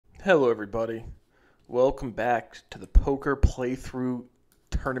Hello, everybody. Welcome back to the Poker Playthrough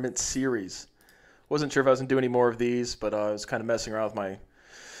Tournament Series. Wasn't sure if I was going to do any more of these, but I was kind of messing around with my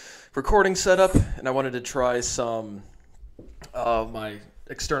recording setup, and I wanted to try some of my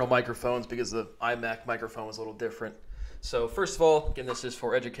external microphones because the iMac microphone was a little different. So first of all, again, this is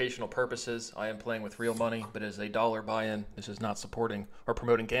for educational purposes. I am playing with real money, but it is a dollar buy-in. This is not supporting or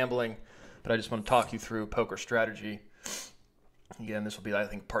promoting gambling, but I just want to talk you through poker strategy. Again, this will be, I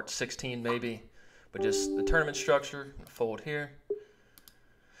think, part 16 maybe, but just the tournament structure. Fold here.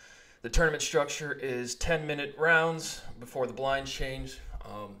 The tournament structure is 10-minute rounds before the blinds change.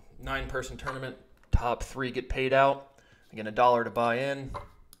 9-person tournament. Top 3 get paid out. Again, $1 to buy in.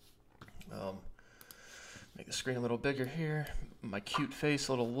 Make the screen a little bigger here. My cute face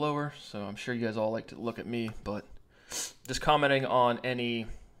a little lower, so I'm sure you guys all like to look at me, but just commenting on any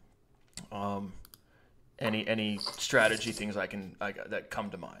strategy things that come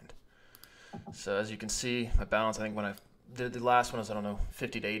to mind. So as you can see, my balance, I think when I did the last one was, I don't know,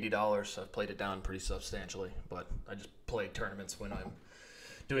 $50 to $80, so I've played it down pretty substantially, but I just play tournaments when I'm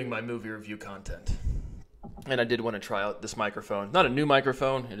doing my movie review content. And I did want to try out this microphone. Not a new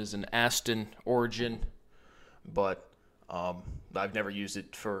microphone, it is an Aston Origin, but I've never used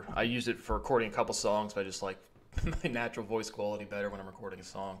it I used it for recording a couple songs, but I just like my natural voice quality better when I'm recording a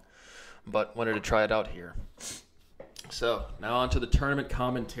song. But wanted to try it out here. So now on to the tournament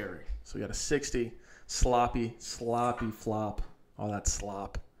commentary. So we got a 60, sloppy flop, all that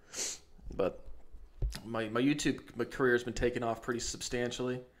slop. But my YouTube career has been taking off pretty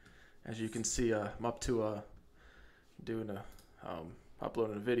substantially. As you can see, I'm up to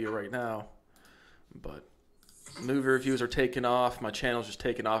uploading a video right now. But movie reviews are taking off. My channel's just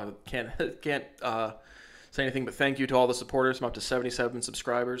taking off. I can't say anything but thank you to all the supporters. I'm up to 77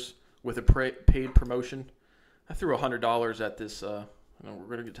 subscribers. With a paid promotion. I threw $100 at this. We're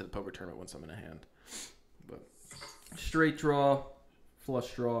going to get to the poker tournament once I'm in a hand. But straight draw,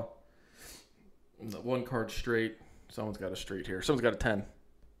 flush draw, the 1-card straight. Someone's got a straight here. Someone's got a 10.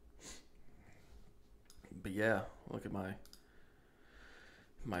 But yeah, look at my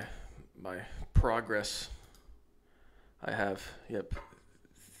progress. I have,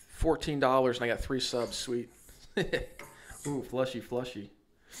 $14 and I got 3 subs. Sweet. Ooh, flushy.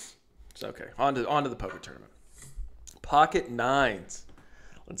 Okay, on to the poker tournament. Pocket nines.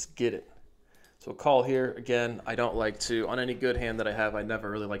 Let's get it. So we'll call here. Again, I don't like to, on any good hand that I have, I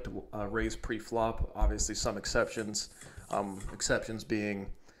never really like to raise pre-flop. Obviously, some exceptions. Exceptions being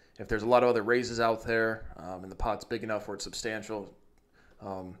if there's a lot of other raises out there and the pot's big enough where it's substantial.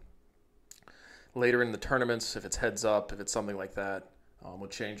 Later in the tournaments, if it's heads up, if it's something like that, we'll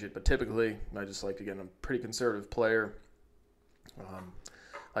change it. But typically, I just like, again, I'm a pretty conservative player.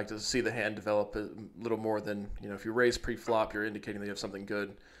 I like to see the hand develop a little more than, if you raise pre-flop, you're indicating that you have something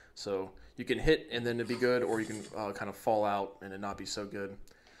good. So you can hit and then it'd be good, or you can kind of fall out and it not be so good.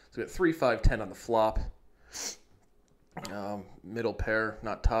 So we got 3, 5, 10 on the flop. Middle pair,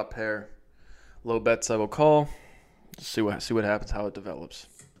 not top pair. Low bets I will call. See what happens, how it develops.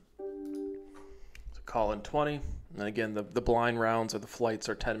 So call in 20. And again, the blind rounds or the flights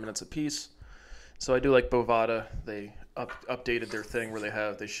are 10 minutes apiece. So I do like Bovada. They updated their thing where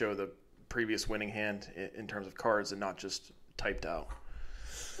they show the previous winning hand in terms of cards and not just typed out.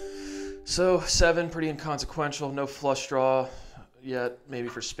 So 7, pretty inconsequential. No flush draw yet. Maybe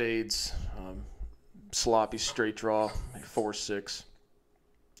for spades. Sloppy straight draw. Maybe 4, 6.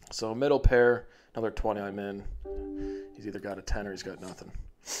 So middle pair. Another 20 I'm in. He's either got a 10 or he's got nothing.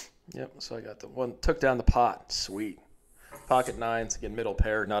 Yep. So I got the one. Took down the pot. Sweet. Pocket nines. Again, middle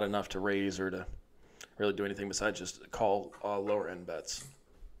pair. Not enough to raise or to really do anything besides just call lower end bets.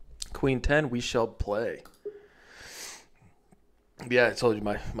 Queen 10, we shall play. Yeah, I told you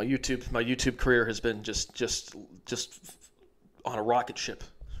my YouTube career has been just on a rocket ship,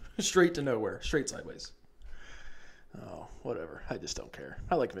 straight to nowhere, straight sideways. Oh, whatever. I just don't care.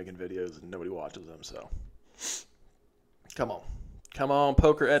 I like making videos and nobody watches them, so come on,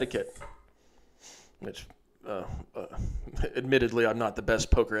 poker etiquette. Which. Admittedly, I'm not the best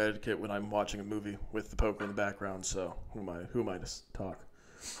poker etiquette when I'm watching a movie with the poker in the background, so who am I to talk?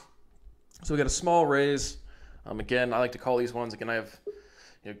 So we got a small raise. Again, I like to call these ones. Again, I have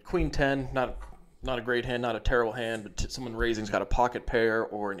Queen 10, not a great hand, not a terrible hand, but someone raising's got a pocket pair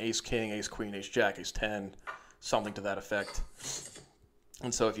or an ace king, ace queen, ace jack, ace 10, something to that effect.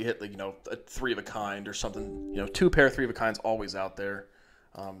 And so if you hit a 3 of a kind or something, 2 pair 3 of a kind's always out there.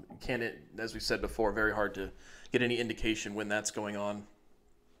 As we said before, very hard to get any indication when that's going on.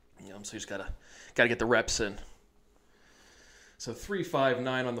 So you just gotta get the reps in. So 3, 5,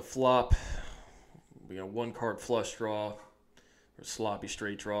 9 on the flop. 1 card flush draw. or sloppy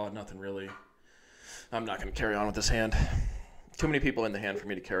straight draw. Nothing really. I'm not going to carry on with this hand. Too many people in the hand for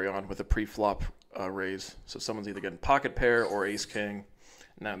me to carry on with a pre-flop raise. So someone's either getting pocket pair or ace king.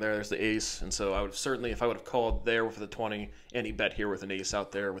 Now there's the ace, and so I would have certainly, if I would have called there for the 20, and he bet here with an ace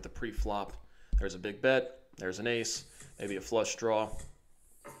out there with a pre-flop, there's a big bet, there's an ace, maybe a flush draw.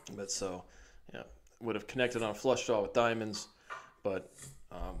 But so, yeah, would have connected on a flush draw with diamonds, but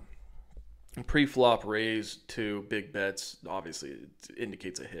pre-flop raise to big bets, obviously it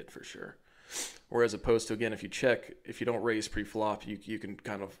indicates a hit for sure. Whereas opposed to, again, if you check, if you don't raise pre-flop, you can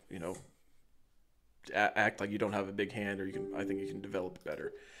kind of, act like you don't have a big hand, or I think you can develop it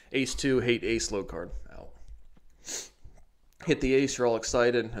better. Ace 2, hate ace, low card, out. Hit the ace, you're all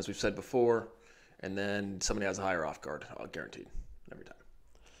excited, as we've said before, and then somebody has a higher off guard, guaranteed, every time.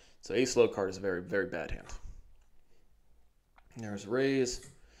 So ace, low card is a very, very bad hand. And there's a raise,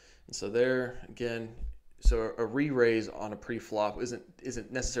 and so there, again, so a re-raise on a pre-flop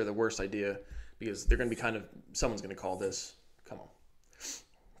isn't necessarily the worst idea, because they're going to be someone's going to call this, come on.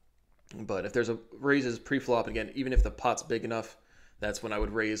 But if there's a raises pre-flop, again, even if the pot's big enough, that's when I would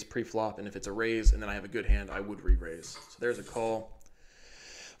raise pre-flop. And if it's a raise and then I have a good hand, I would re-raise. So there's a call.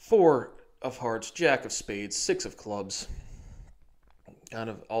 4 of hearts, jack of spades, 6 of clubs. Kind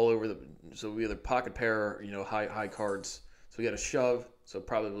of all over so we either pocket pair or, high cards. So we got a shove, so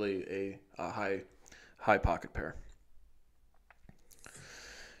probably a high pocket pair.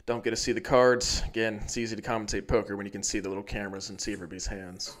 Don't get to see the cards. Again, it's easy to commentate poker when you can see the little cameras and see everybody's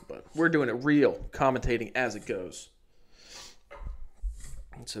hands. But we're doing it real, commentating as it goes.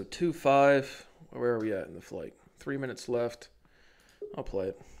 So 2-5. Where are we at in the flight? 3 minutes left. I'll play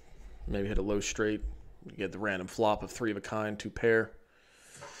it. Maybe hit a low straight. You get the random flop of 3 of a kind, 2 pair.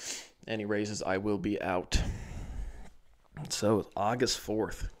 Any raises, I will be out. So it's August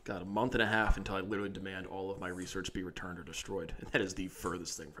 4th. Got a month and a half until I literally demand all of my research be returned or destroyed. And that is the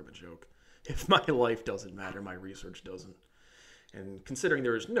furthest thing from a joke. If my life doesn't matter, my research doesn't. And considering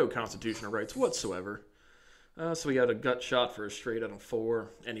there is no constitutional rights whatsoever, so we got a gut shot for a straight on a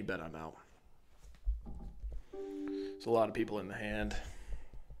 4. Any bet, I'm out. There's a lot of people in the hand.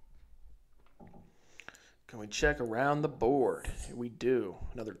 Can we check around the board? We do.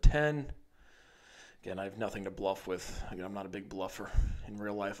 Another 10. Again, I have nothing to bluff with. Again, I'm not a big bluffer. In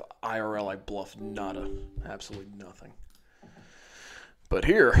real life, IRL, I bluff nada. Absolutely nothing. But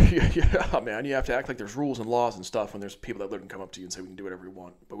here, yeah, man, you have to act like there's rules and laws and stuff when there's people that literally come up to you and say we can do whatever we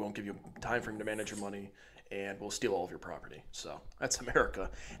want, but we won't give you time frame to manage your money, and we'll steal all of your property. So that's America.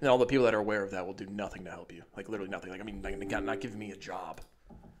 And all the people that are aware of that will do nothing to help you. Like, literally nothing. Not giving me a job.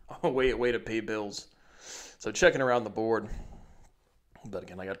 A way to pay bills. So checking around the board. But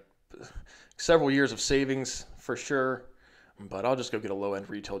again, I got several years of savings for sure, but I'll just go get a low-end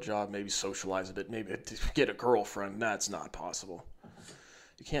retail job, maybe socialize a bit, maybe get a girlfriend. That's not possible.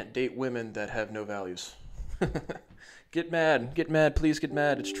 You can't date women that have no values. Get mad, please get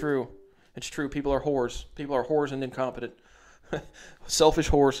mad. It's true. People are whores. People are whores and incompetent. Selfish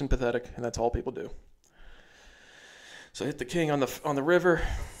whores and pathetic, and that's all people do. So I hit the king on the river.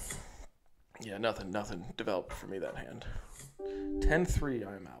 Yeah, nothing developed for me that hand. 10-3,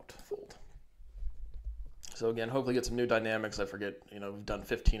 I'm out. Fold. So again, hopefully get some new dynamics. I forget, we've done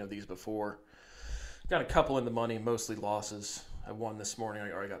 15 of these before. Got a couple in the money, mostly losses. I won this morning.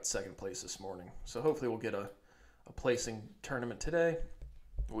 I got second place this morning. So hopefully we'll get a placing tournament today.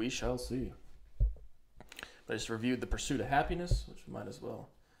 We shall see. But I just reviewed The Pursuit of Happiness, which we might as well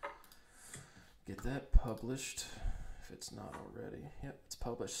get that published if it's not already. Yep, it's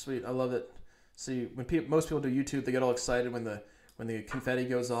published. Sweet. I love it. See, when most people do YouTube, they get all excited when the confetti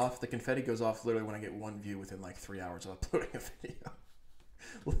goes off. The confetti goes off literally when I get one view within like 3 hours of uploading a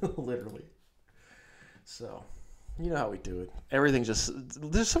video. Literally. So, you know how we do it. Everything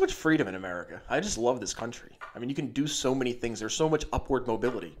there's so much freedom in America. I just love this country. I mean, you can do so many things. There's so much upward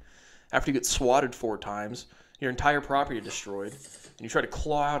mobility. After you get swatted 4 times, your entire property is destroyed, and you try to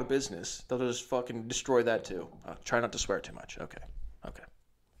claw out a business, they'll just fucking destroy that too. Try not to swear too much. Okay.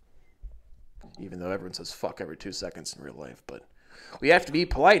 Even though everyone says fuck every 2 seconds in real life, but we have to be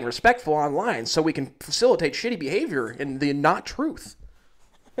polite and respectful online so we can facilitate shitty behavior in the not truth.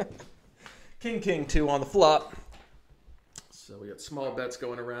 King 2 on the flop. So we got small bets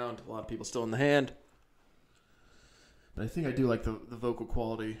going around. A lot of people still in the hand. But I think I do like the vocal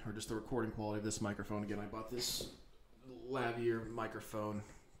quality, or just the recording quality of this microphone. Again, I bought this lavalier microphone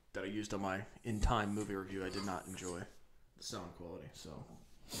that I used on my In Time movie review. I did not enjoy the sound quality. So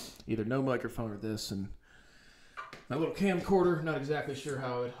either no microphone or this. And my little camcorder, not exactly sure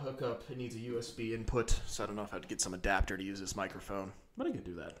how it hook up. It needs a USB input, so I don't know if I have to get some adapter to use this microphone. But I can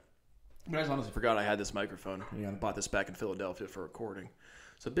do that. But I just honestly forgot I had this microphone. I bought this back in Philadelphia for recording.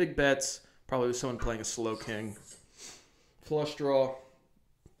 So big bets, probably with someone playing a slow king. Flush draw,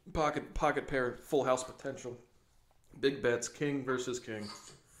 pocket pair, full house potential. Big bets, king versus king.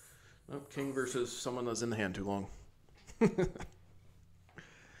 Oh, king versus someone that's in the hand too long.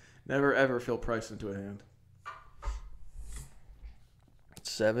 Never ever feel priced into a hand.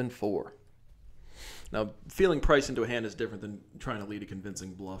 7-4. Now, feeling priced into a hand is different than trying to lead a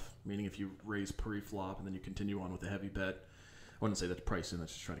convincing bluff. Meaning if you raise pre-flop and then you continue on with a heavy bet. I wouldn't say that's pricing,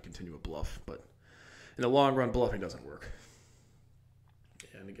 that's just trying to continue a bluff. But in the long run, bluffing doesn't work.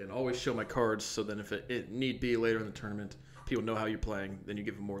 And again, always show my cards so then if it need be later in the tournament, people know how you're playing, then you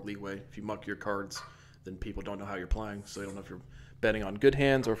give them more leeway. If you muck your cards, then people don't know how you're playing, so they don't know if you're betting on good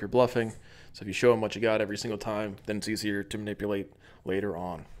hands or if you're bluffing. So if you show them what you got every single time, then it's easier to manipulate later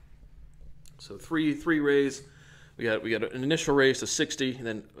on. So three raise. We got an initial raise to 60, and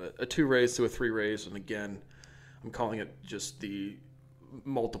then a 2 raise to a 3 raise, and again, I'm calling it just the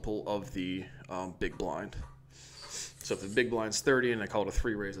multiple of the big blind. So if the big blind's 30 and I call it a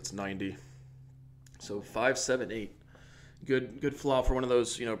 3 raise, it's 90. So 5, 7, 8. Good flop for one of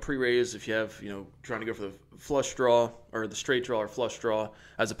those, pre-raise if you have, trying to go for the flush draw or the straight draw or flush draw,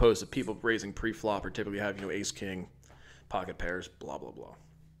 as opposed to people raising pre-flop or typically have, ace, king, pocket pairs, blah, blah, blah.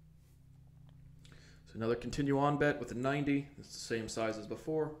 So another continue on bet with a 90. It's the same size as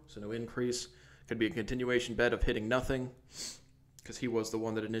before, so no increase. Could be a continuation bet of hitting nothing because he was the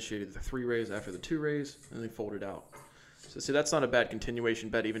one that initiated the 3 raise after the 2 raise and then folded out. So see, that's not a bad continuation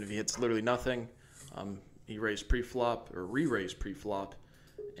bet even if he hits literally nothing. He raised pre-flop or re-raised pre-flop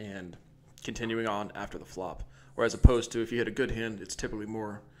and continuing on after the flop. Whereas opposed to if you hit a good hand, it's typically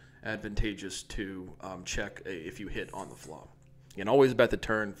more advantageous to check if you hit on the flop. You can always bet the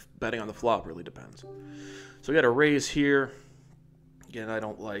turn. Betting on the flop really depends. So we got a raise here. Again, I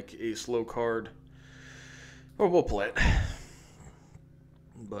don't like a slow card. Or we'll play it.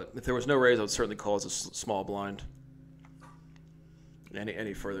 But if there was no raise, I would certainly call it a small blind.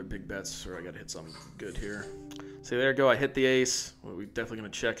 Any further big bets, or I got to hit something good here. So there you go. I hit the ace. Well, we're definitely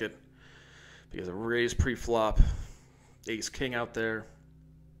going to check it because a raise pre-flop, ace king out there.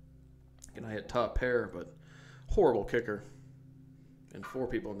 And I hit top pair, but horrible kicker. And 4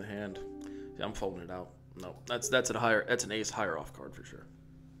 people in the hand. Yeah, I'm folding it out. No, that's an ace higher off card for sure.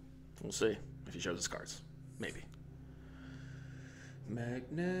 We'll see if he shows his cards. Maybe.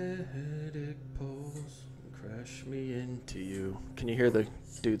 Magnetic poles. Crash me into you. Can you hear the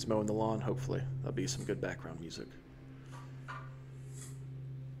dudes mowing the lawn? Hopefully. That'll be some good background music.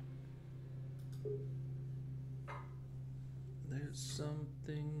 There's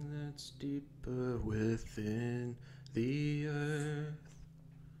something that's deeper within the earth.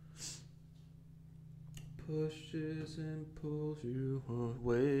 Pushes and pulls you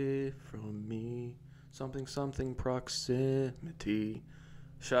away from me. Something proximity.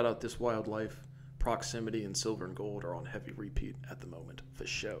 Shout out This Wildlife. Proximity and Silver and Gold are on heavy repeat at the moment for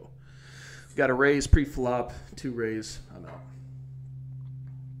show. Got a raise pre-flop, 2 raise. I'm out.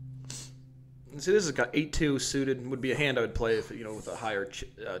 See, this has got 8-2 suited. Would be a hand I would play if with a higher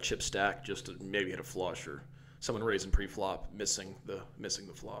chip stack, just to maybe hit a flush or someone raising pre-flop, missing the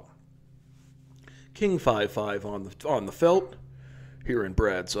flop. King 5-5 on the felt. Here in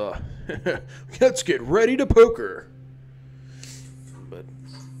Brad's. Let's get ready to poker. But.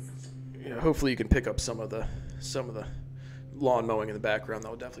 Hopefully you can pick up some of the lawn mowing in the background. That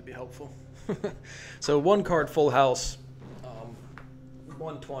would definitely be helpful. So 1 card full house,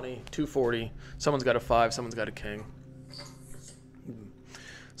 120, 240. Someone's got a 5. Someone's got a king.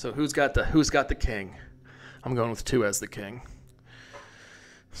 So who's got the king? I'm going with 2 as the king.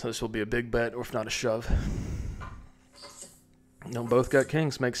 So this will be a big bet, or if not a shove. No, both got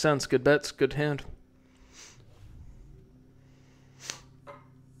kings. Makes sense. Good bets. Good hand.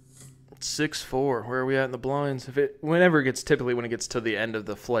 6-4. Where are we at in the blinds? When it gets to the end of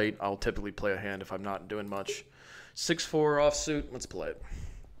the flight, I'll typically play a hand if I'm not doing much. 6-4 offsuit. Let's play it.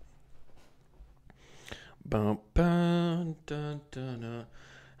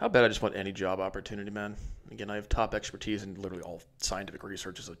 How bad I just want any job opportunity, man. Again, I have top expertise in literally all scientific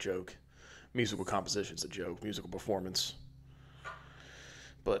research is a joke. Musical composition is a joke. Musical performance.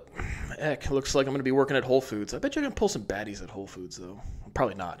 But, heck, looks like I'm going to be working at Whole Foods. I bet you I can pull some baddies at Whole Foods, though.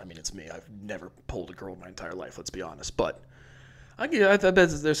 Probably not. I mean, it's me. I've never pulled a girl in my entire life, let's be honest. But I bet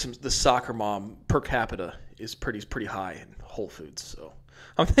there's the soccer mom per capita is pretty high in Whole Foods. So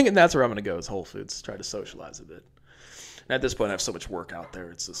I'm thinking that's where I'm going to go is Whole Foods. Try to socialize a bit. And at this point, I have so much work out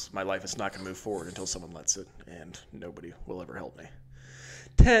there. It's just my life is not going to move forward until someone lets it, and nobody will ever help me.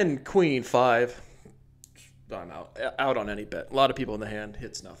 10, Queen, 5. I'm out on any bet. A lot of people in the hand.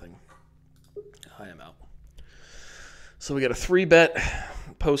 Hits nothing. I am out. So we got a 3-bet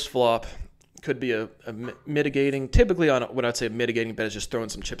post flop. Could be a mitigating. Typically, on when I'd say a mitigating bet is just throwing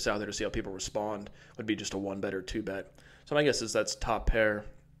some chips out there to see how people respond. Would be just a 1-bet or 2-bet. So my guess is that's top pair.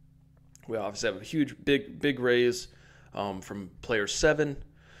 We obviously have a huge, big raise from player 7.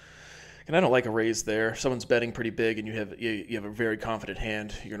 And I don't like a raise there. If someone's betting pretty big and you have a very confident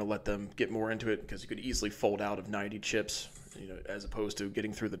hand, you're going to let them get more into it because you could easily fold out of 90 chips, as opposed to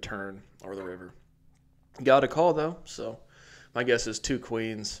getting through the turn or the river. Got a call, though, so my guess is 2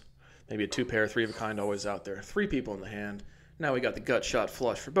 queens, maybe a 2-pair, 3 of a kind always out there. 3 people in the hand. Now we got the gut shot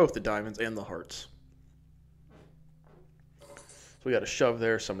flush for both the diamonds and the hearts. So we got a shove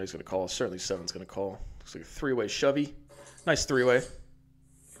there. Somebody's going to call. Certainly 7's going to call. Looks like a 3-way shovey. Nice 3-way.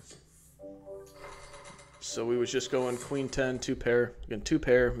 So we was just going queen 10, 2-pair. Again,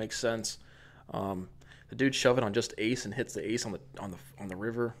 2-pair makes sense. The dude shoving on just ace and hits the ace on the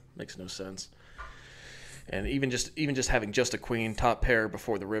river makes no sense. And even just having just a queen top pair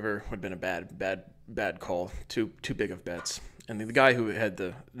before the river would have been a bad call. Too big of bets. And the guy who had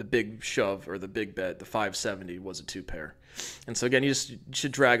the big shove or the big bet, the 570, was a 2-pair. And so again, you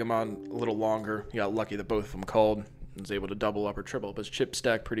should drag him on a little longer. You got lucky that both of them called and was able to double up or triple, but his chip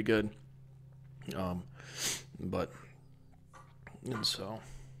stack pretty good. And so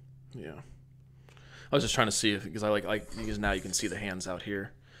yeah, I was just trying to see because because now you can see the hands out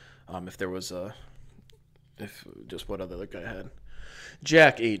here. If there was just what other guy had.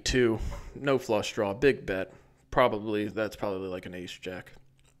 Jack 8-2, no flush draw, big bet. That's probably like an ace jack.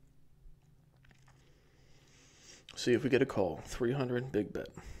 See if we get a call. 300, big bet.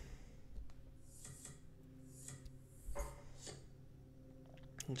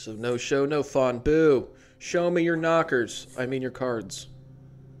 So no show, no fun. Boo. Show me your knockers. I mean your cards.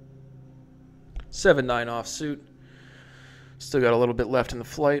 7-9 offsuit. Still got a little bit left in the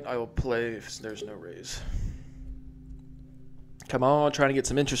flight. I will play if there's no raise. Come on, trying to get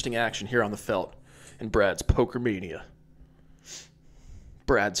some interesting action here on the felt in Brad's Poker Mania.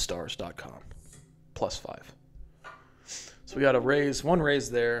 BradStars.com. +5. So we got a raise, 1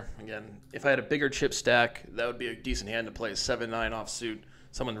 raise there. Again, if I had a bigger chip stack, that would be a decent hand to play. 7-9 offsuit.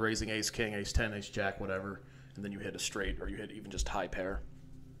 Someone raising ace king, ace 10, ace jack, whatever, and then you hit a straight or you hit even just high pair.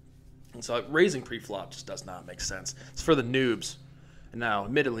 And so raising pre-flop just does not make sense. It's for the noobs. And now,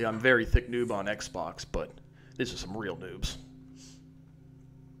 admittedly, I'm very thick noob on Xbox, but these are some real noobs.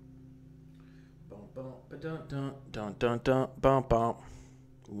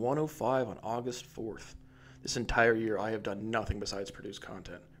 105 on August 4th. This entire year, I have done nothing besides produce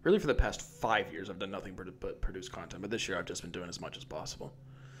content. Really, for the past 5 years, I've done nothing but produce content. But this year, I've just been doing as much as possible.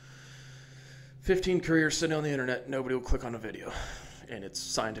 15 careers sitting on the internet. Nobody will click on a video. And it's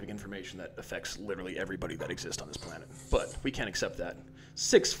scientific information that affects literally everybody that exists on this planet. But we can't accept that.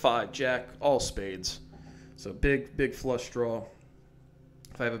 6-5 jack, all spades. So big flush draw.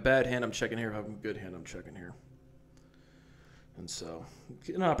 If I have a bad hand, I'm checking here. If I have a good hand, I'm checking here. And so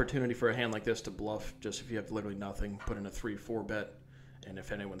an opportunity for a hand like this to bluff, just if you have literally nothing, put in a 3-4 bet. And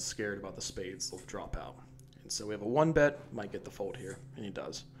if anyone's scared about the spades, they'll drop out. And so we have a 1 bet, might get the fold here, and he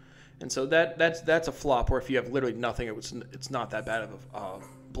does. And so that's a flop where if you have literally nothing, it's not that bad of a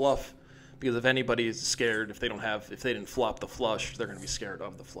bluff, because if anybody is scared, if they didn't flop the flush, they're going to be scared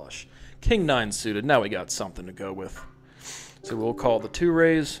of the flush. King 9 suited. Now we got something to go with. So we'll call the 2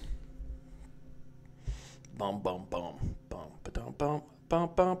 raise. Bum bum bum bum ba-dum bum bum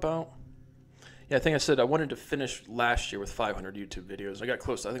bum bum. Yeah, I think I said I wanted to finish last year with 500 YouTube videos. I got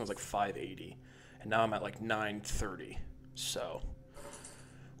close. I think it was like 580, and now I'm at like 930. So.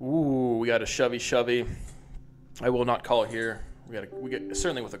 Ooh, we got a shovey. I will not call here. We get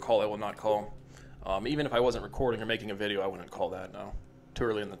certainly with a call. I will not call. Even if I wasn't recording or making a video, I wouldn't call that. No, too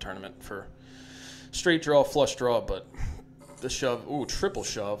early in the tournament for straight draw, flush draw. But the shove. Ooh, triple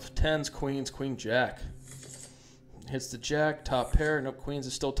shove. 10s, queens, queen, jack. Hits the jack, top pair. Nope, queens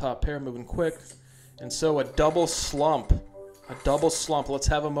is still top pair, moving quick. And so a double slump. A double slump. Let's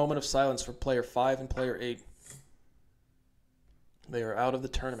have a moment of silence for player 5 and player 8. They are out of the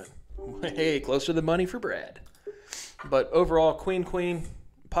tournament. Hey, closer to the money for Brad. But overall, queen,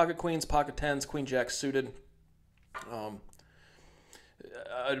 pocket queens, pocket 10s, queen jack suited. What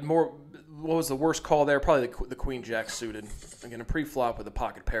was the worst call there? Probably the queen jack suited. Again, a pre-flop with a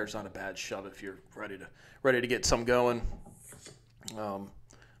pocket pair is not a bad shove if you're ready to get some going.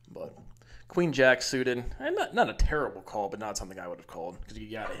 But queen jack suited, and not a terrible call, but not something I would have called because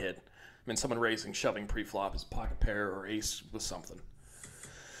you got to hit. I mean, someone raising, shoving pre-flop is pocket pair or ace with something.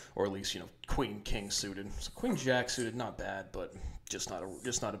 Or at least, queen, king suited. So queen, jack suited, not bad, but just not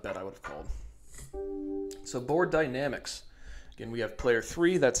a bet I would have called. So board dynamics. Again, we have player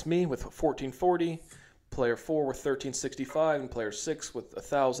 3, that's me, with 1440. Player 4 with 1365, and player 6 with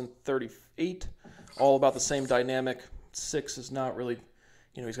 1038. All about the same dynamic. 6 is not really,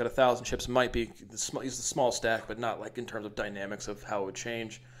 he's got 1,000 chips. Might be, he's the small stack, but not like in terms of dynamics of how it would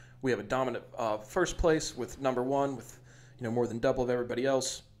change. We have a dominant first place with number 1 with, more than double of everybody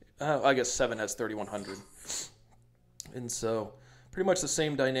else. I guess 7 has 3,100. And so pretty much the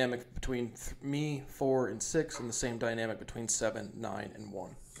same dynamic between me, 4, and 6, and the same dynamic between 7, 9, and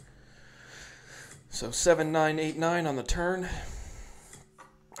 1. So 7, 9, 8, 9 on the turn.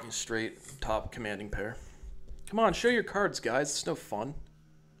 Straight top commanding pair. Come on, show your cards, guys. It's no fun.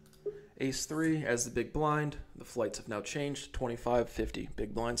 Ace 3 as the big blind. The flights have now changed. 25, 50.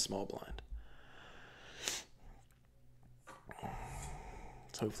 Big blind, small blind.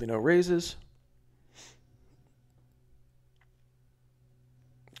 So hopefully no raises.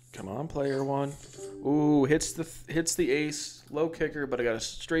 Come on, player 1. Ooh, hits the ace. Low kicker, but I got a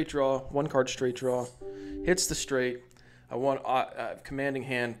straight draw. 1 card straight draw. Hits the straight. I want commanding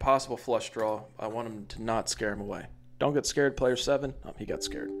hand, possible flush draw. I want him to not scare him away. Don't get scared, player 7. Oh, he got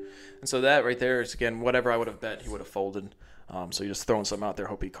scared. And so that right there is, again, whatever I would have bet, he would have folded. So you're just throwing something out there,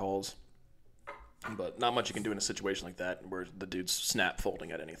 hope he calls. But not much you can do in a situation like that where the dude's snap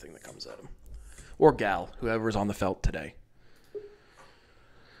folding at anything that comes at him. Or gal, whoever's on the felt today.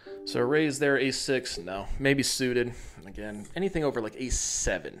 So raise there, ace 6, no. Maybe suited. Again, anything over like ace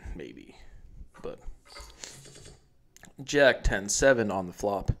 7, maybe. But jack 10, 7 on the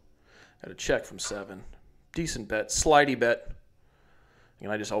flop. Got a check from 7. Decent bet. Slidey bet.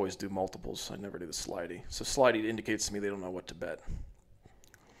 And I just always do multiples. I never do the slidey. So slidey indicates to me they don't know what to bet.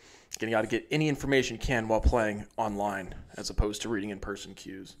 Again, you got to get any information you can while playing online as opposed to reading in-person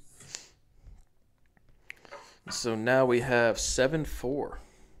cues. So now we have 7-4.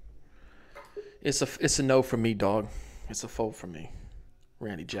 It's a no from me, dog. It's a fold from me.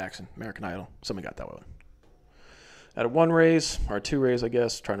 Randy Jackson, American Idol. Somebody got that one. At a 1 raise, or a 2 raise, I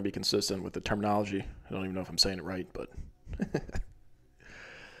guess. Trying to be consistent with the terminology. I don't even know if I'm saying it right, but...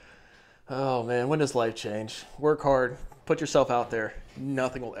 Oh, man. When does life change? Work hard. Put yourself out there.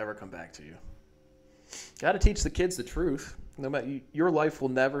 Nothing will ever come back to you. Got to teach the kids the truth. No matter, your life will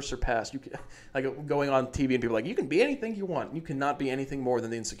never surpass. Like going on TV and people are like, you can be anything you want. You cannot be anything more than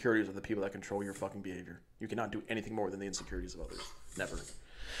the insecurities of the people that control your fucking behavior. You cannot do anything more than the insecurities of others. Never.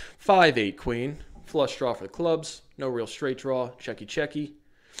 5-8 queen. Flush draw for the clubs. No real straight draw. Checky checky.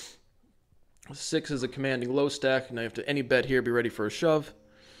 6 is a commanding low stack. Now you have to any bet here. Be ready for a shove.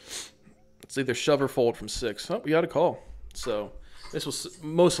 It's either shove or fold from 6. Oh, we got a call. So this will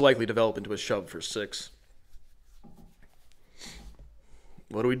most likely develop into a shove for 6.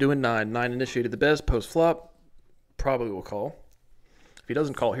 What do we do in 9? 9 initiated the best post flop. Probably will call. If he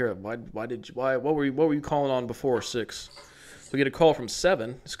doesn't call here, what were you calling on before 6? We get a call from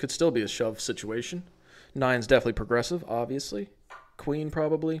 7. This could still be a shove situation. 9's definitely progressive, obviously. Queen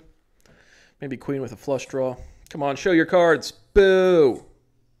probably. Maybe queen with a flush draw. Come on, show your cards. Boo.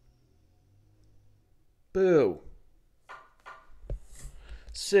 Boo.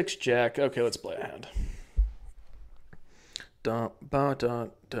 6 jack. Okay, let's play a hand. Dun, ba,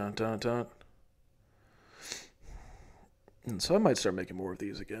 dun, dun, dun, dun. And so I might start making more of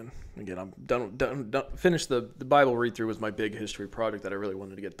these again. Again, I'm done. Finished the Bible read-through was my big history project that I really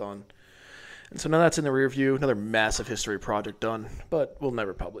wanted to get done. And so now that's in the rear view. Another massive history project done. But we'll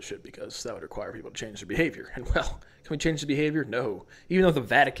never publish it because that would require people to change their behavior. And, well, can we change the behavior? No. Even though the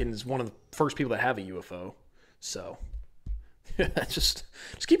Vatican is one of the first people that have a UFO. So... just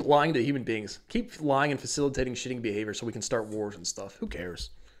keep lying to human beings. Keep lying and facilitating shitting behavior so we can start wars and stuff. Who cares?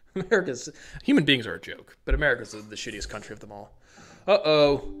 Human beings are a joke, but America's the shittiest country of them all.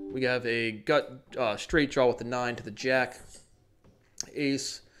 Uh-oh. We have a gut straight draw with the 9 to the jack.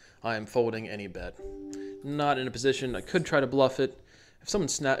 Ace. I am folding any bet. Not in a position. I could try to bluff it.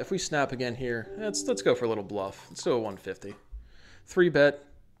 If we snap again here, let's go for a little bluff. Let's do a 150. 3 bet.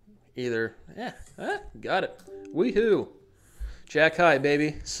 Either. Got it. Weehoo. Jack high,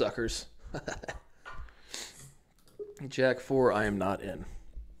 baby. Suckers. Jack 4, I am not in.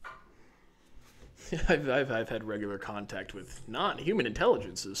 I've had regular contact with non-human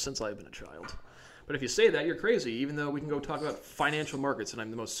intelligences since I've been a child. But if you say that, you're crazy, even though we can go talk about financial markets and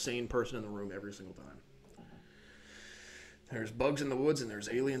I'm the most sane person in the room every single time. There's bugs in the woods and there's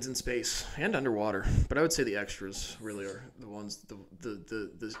aliens in space and underwater. But I would say the extras really are the ones,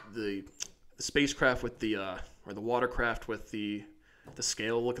 the spacecraft with the, or the watercraft with the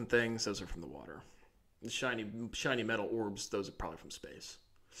scale-looking things, those are from the water. The shiny metal orbs, those are probably from space.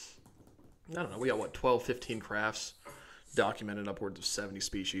 I don't know, we got, 12, 15 crafts. documented upwards of 70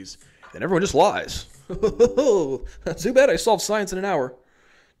 species. Then everyone just lies. Too bad I solved science in an hour.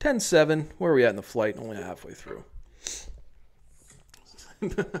 10-7. Where are we at in the flight? Only halfway through.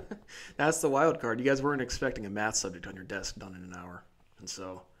 That's the wild card. You guys weren't expecting a math subject on your desk done in an hour. And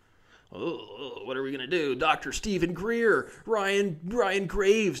so, what are we going to do? Dr. Stephen Greer, Ryan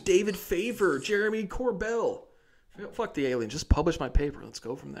Graves, David Favor, Jeremy Corbell. Fuck the aliens. Just publish my paper. Let's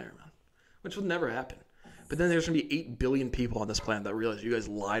go from there, man. Which would never happen. But then there's going to be 8 billion people on this planet that realize you guys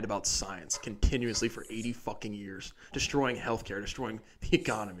lied about science continuously for 80 fucking years, destroying healthcare, destroying the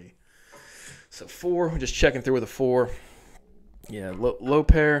economy. So 4, we're just checking through with a 4. Yeah, low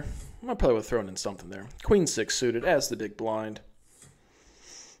pair. I probably would have thrown in something there. Queen 6 suited as the big blind.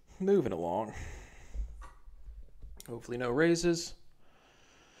 Moving along. Hopefully no raises.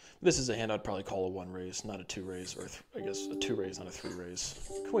 This is a hand I'd probably call a 1 raise, not a 2 raise, or I guess a 2 raise, not a 3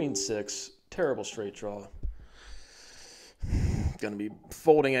 raise. Queen 6, terrible straight draw. Gonna be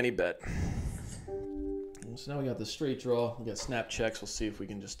folding any bet. So now we got the straight draw. We got snap checks. We'll see if we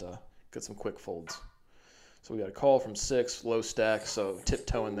can just get some quick folds. So we got a call from 6, low stack, so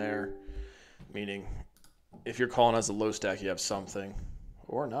tiptoeing there, meaning if you're calling as a low stack, you have something,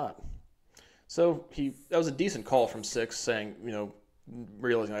 or not. So that was a decent call from 6, saying,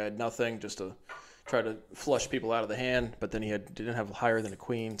 realizing I had nothing, just to try to flush people out of the hand, but then he didn't have higher than a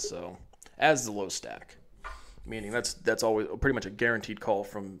queen, so as the low stack, meaning that's always pretty much a guaranteed call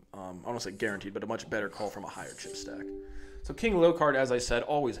from, I don't want to say guaranteed, but a much better call from a higher chip stack. So king low card, as I said,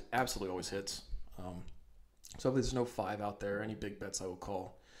 absolutely always hits. So hopefully there's no 5 out there. Any big bets I will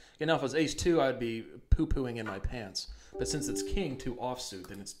call. Again, now if it was ace 2, I'd be poo-pooing in my pants. But since it's king 2 offsuit,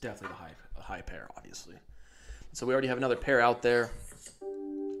 then it's definitely a high pair, obviously. So we already have another pair out there.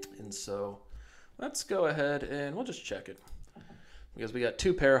 And so let's go ahead and we'll just check it. Because we got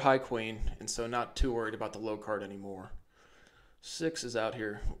 2 pair, high queen, and so not too worried about the low card anymore. 6 is out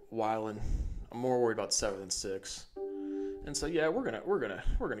here whiling. I'm more worried about 7 than 6. And so yeah, we're gonna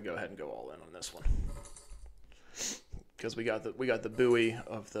go ahead and go all in on this one. Because we got the buoy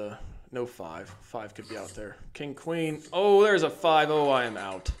of the no 5. 5 could be out there. King, queen. Oh, there's a 5. Oh, I am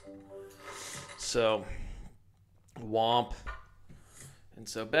out. So, womp. And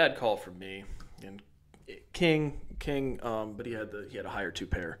so bad call for me. And king. But he had a higher 2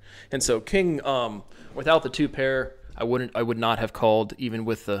 pair. And so king. Without the 2 pair, I would not have called, even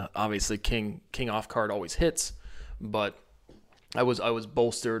with the obviously king off card always hits. But I was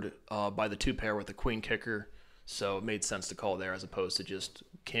bolstered by the 2 pair with the queen kicker. So it made sense to call there as opposed to just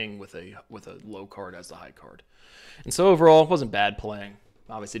king with a low card as the high card. And so overall, it wasn't bad playing.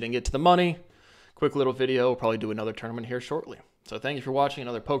 Obviously didn't get to the money. Quick little video. We'll probably do another tournament here shortly. So thank you for watching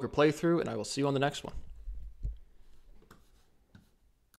another poker playthrough, and I will see you on the next one.